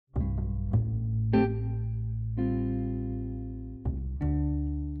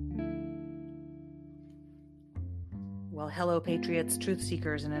hello, patriots, truth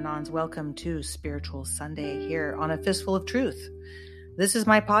seekers, and anons. Welcome to Spiritual Sunday here on A Fistful of Truth. This is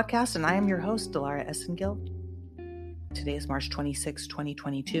my podcast, and I am your host, Delara Essengill. Today is March 26,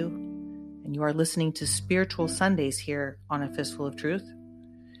 2022, and you are listening to Spiritual Sundays here on A Fistful of Truth.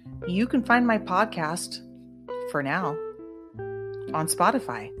 You can find my podcast, for now, on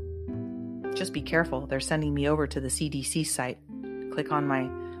Spotify. Just be careful. They're sending me over to the CDC site. Click on my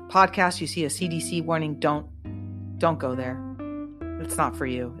podcast. You see a CDC warning. Don't go there. It's not for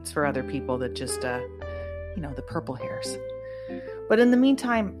you. It's for other people that just, the purple hairs. But in the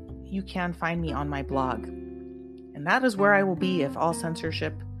meantime, you can find me on my blog. And that is where I will be if all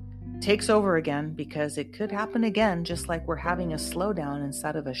censorship takes over again, because it could happen again, just like we're having a slowdown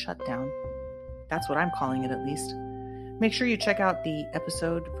instead of a shutdown. That's what I'm calling it, at least. Make sure you check out the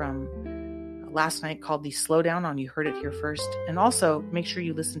episode from last night called The Slowdown on You Heard It Here First. And also make sure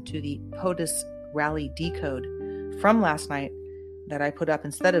you listen to the POTUS Rally Decode from last night that I put up.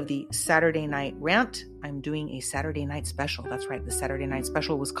 Instead of the Saturday night rant, I'm doing a Saturday night special. That's right. The Saturday night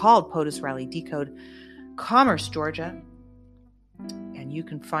special was called POTUS Rally Decode, Commerce, Georgia. And you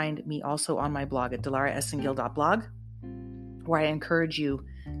can find me also on my blog at delaraessengill.blog, where I encourage you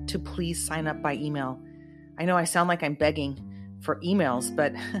to please sign up by email. I know I sound like I'm begging for emails,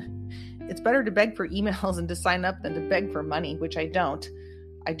 but it's better to beg for emails and to sign up than to beg for money, which I don't.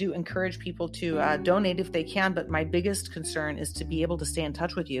 I do encourage people to donate if they can, but my biggest concern is to be able to stay in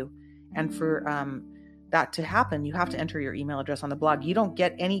touch with you. And for that to happen, you have to enter your email address on the blog. You don't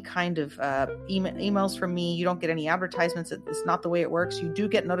get any kind of emails from me. You don't get any advertisements. It's not the way it works. You do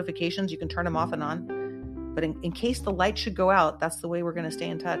get notifications. You can turn them off and on. But in case the light should go out, that's the way we're going to stay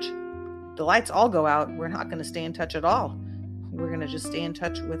in touch. If the lights all go out, we're not going to stay in touch at all. We're going to just stay in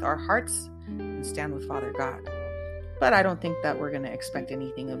touch with our hearts and stand with Father God. But I don't think that we're going to expect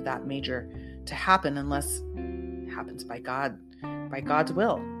anything of that major to happen unless it happens by God's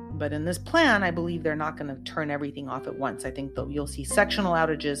will. But in this plan, I believe they're not going to turn everything off at once. I think you'll see sectional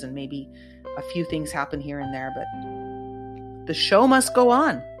outages and maybe a few things happen here and there, but the show must go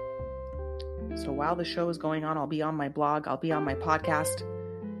on. So while the show is going on, I'll be on my blog, I'll be on my podcast.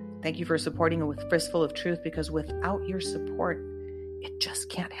 Thank you for supporting it with Fistful of Truth, because without your support, it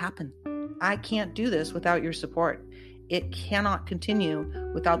just can't happen. I can't do this without your support. It cannot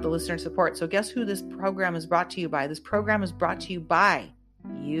continue without the listener support. So guess who this program is brought to you by? This program is brought to you by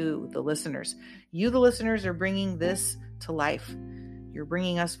you, the listeners. You, the listeners, are bringing this to life. You're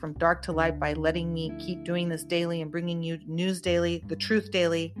bringing us from dark to light by letting me keep doing this daily and bringing you news daily, the truth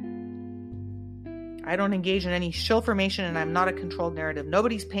daily. I don't engage in any shill formation, and I'm not a controlled narrative.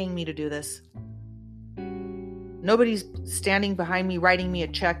 Nobody's paying me to do this. Nobody's standing behind me, writing me a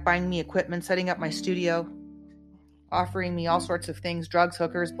check, buying me equipment, setting up my studio, offering me all sorts of things, drugs,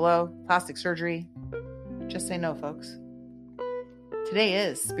 hookers, blow, plastic surgery. Just say no, folks. Today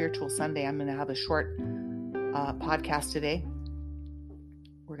is Spiritual Sunday. I'm going to have a short podcast today.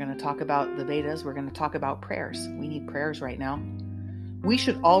 We're going to talk about the Vedas. We're going to talk about prayers. We need prayers right now. We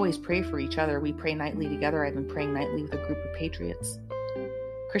should always pray for each other. We pray nightly together. I've been praying nightly with a group of patriots.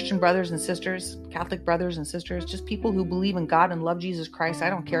 Christian brothers and sisters, Catholic brothers and sisters, just people who believe in God and love Jesus Christ. I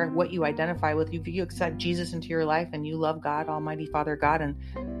don't care what you identify with. If you accept Jesus into your life and you love God, Almighty Father God, and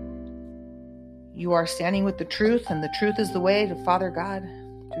you are standing with the truth, and the truth is the way to Father God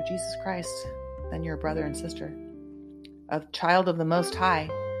through Jesus Christ, then you're a brother and sister, a child of the Most High.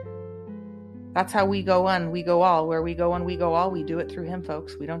 That's how we go on, we go all. Where we go on, we go all. We do it through Him,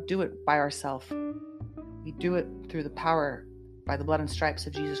 folks. We don't do it by ourselves. We do it through the power, by the blood and stripes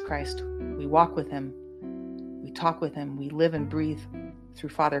of Jesus Christ. We walk with Him. We talk with Him. We live and breathe through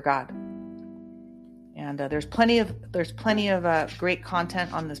Father God. And there's plenty of great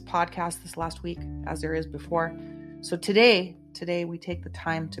content on this podcast this last week, as there is before. So today we take the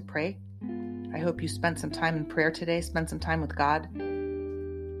time to pray. I hope you spent some time in prayer today. Spend some time with God.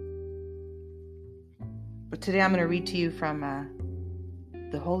 But today I'm going to read to you from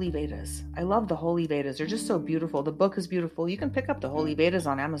the Holy Vedas. I love the Holy Vedas. They're just so beautiful. The book is beautiful. You can pick up the Holy Vedas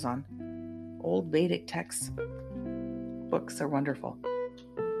on Amazon. Old Vedic texts. Books are wonderful.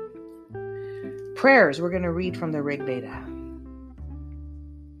 Prayers. We're going to read from the Rig Veda.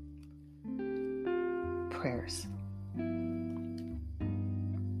 Prayers.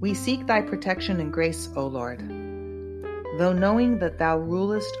 We seek Thy protection and grace, O Lord, though knowing that Thou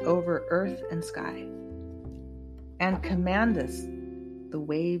rulest over earth and sky, and commandest the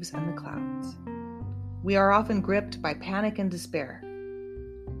waves and the clouds. We are often gripped by panic and despair.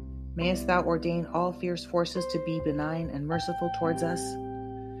 Mayest Thou ordain all fierce forces to be benign and merciful towards us.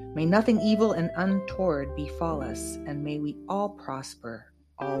 May nothing evil and untoward befall us, and may we all prosper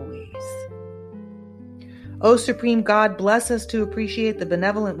always. O Supreme God, bless us to appreciate the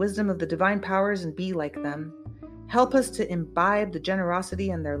benevolent wisdom of the divine powers and be like them. Help us to imbibe the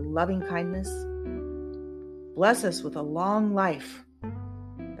generosity and their loving kindness. Bless us with a long life,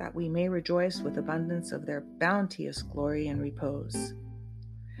 that we may rejoice with abundance of their bounteous glory and repose.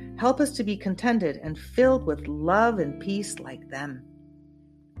 Help us to be contented and filled with love and peace like them.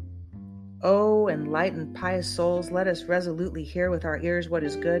 O enlightened, pious souls, let us resolutely hear with our ears what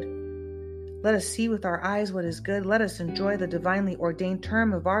is good. Let us see with our eyes what is good. Let us enjoy the divinely ordained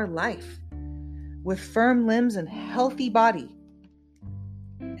term of our life with firm limbs and healthy body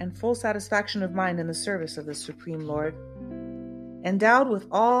and full satisfaction of mind in the service of the Supreme Lord. Endowed with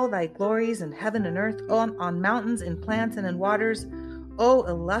all thy glories in heaven and earth, on mountains, in plants, and in waters, O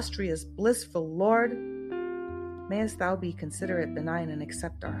illustrious, blissful Lord, mayest thou be considerate, benign, and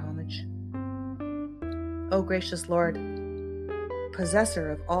accept our homage. O gracious Lord, possessor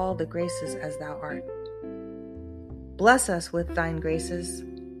of all the graces as thou art, bless us with thine graces.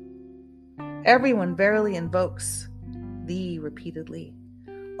 Everyone verily invokes thee repeatedly.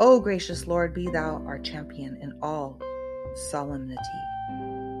 O gracious Lord, be thou our champion in all solemnity.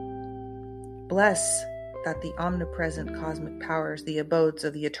 Bless that the omnipresent cosmic powers, the abodes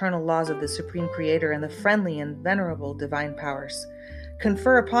of the eternal laws of the Supreme Creator, and the friendly and venerable divine powers,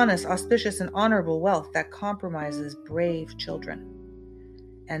 confer upon us auspicious and honorable wealth that compromises brave children.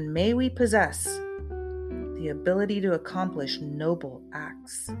 And may we possess the ability to accomplish noble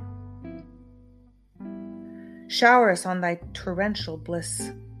acts. Shower us on thy torrential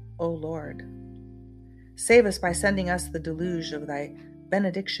bliss, O Lord. Save us by sending us the deluge of thy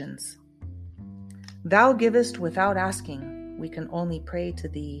benedictions. Thou givest without asking, we can only pray to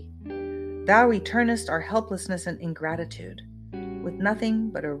thee. Thou returnest our helplessness and ingratitude with nothing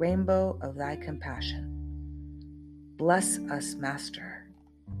but a rainbow of thy compassion. Bless us, Master,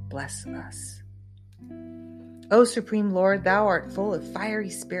 bless us. O Supreme Lord, thou art full of fiery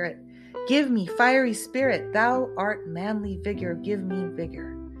spirit. Give me fiery spirit. Thou art manly vigor. Give me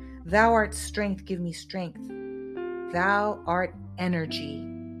vigor. Thou art strength. Give me strength. Thou art energy.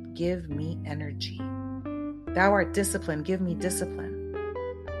 Give me energy. Thou art discipline. Give me discipline.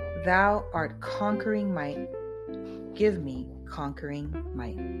 Thou art conquering might. Give me conquering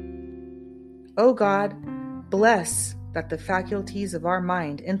might. O God, bless that the faculties of our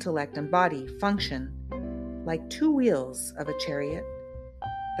mind, intellect, and body function like two wheels of a chariot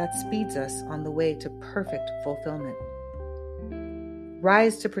that speeds us on the way to perfect fulfillment.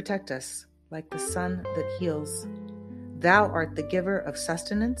 Rise to protect us like the sun that heals. Thou art the giver of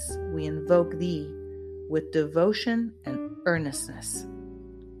sustenance. We invoke thee with devotion and earnestness.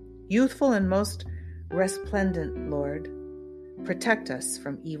 Youthful and most resplendent Lord, protect us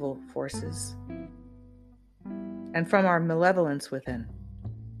from evil forces and from our malevolence within.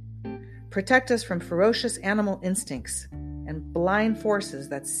 Protect us from ferocious animal instincts and blind forces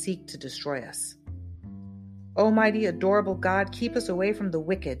that seek to destroy us. Almighty, adorable God, keep us away from the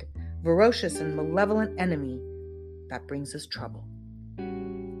wicked, ferocious, and malevolent enemy that brings us trouble.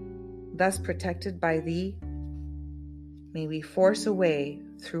 Thus protected by thee, may we force a way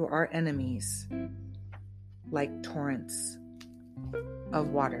through our enemies like torrents of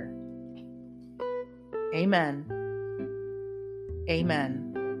water. Amen. Amen.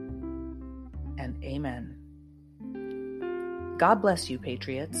 And amen. God bless you,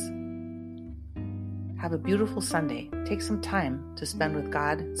 patriots. Have a beautiful Sunday. Take some time to spend with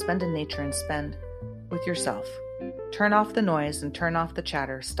God, spend in nature, and spend with yourself. Turn off the noise and turn off the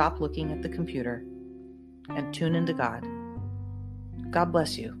chatter. Stop looking at the computer and tune into God. God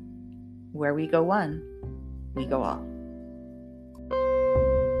bless you. Where we go one, we go all.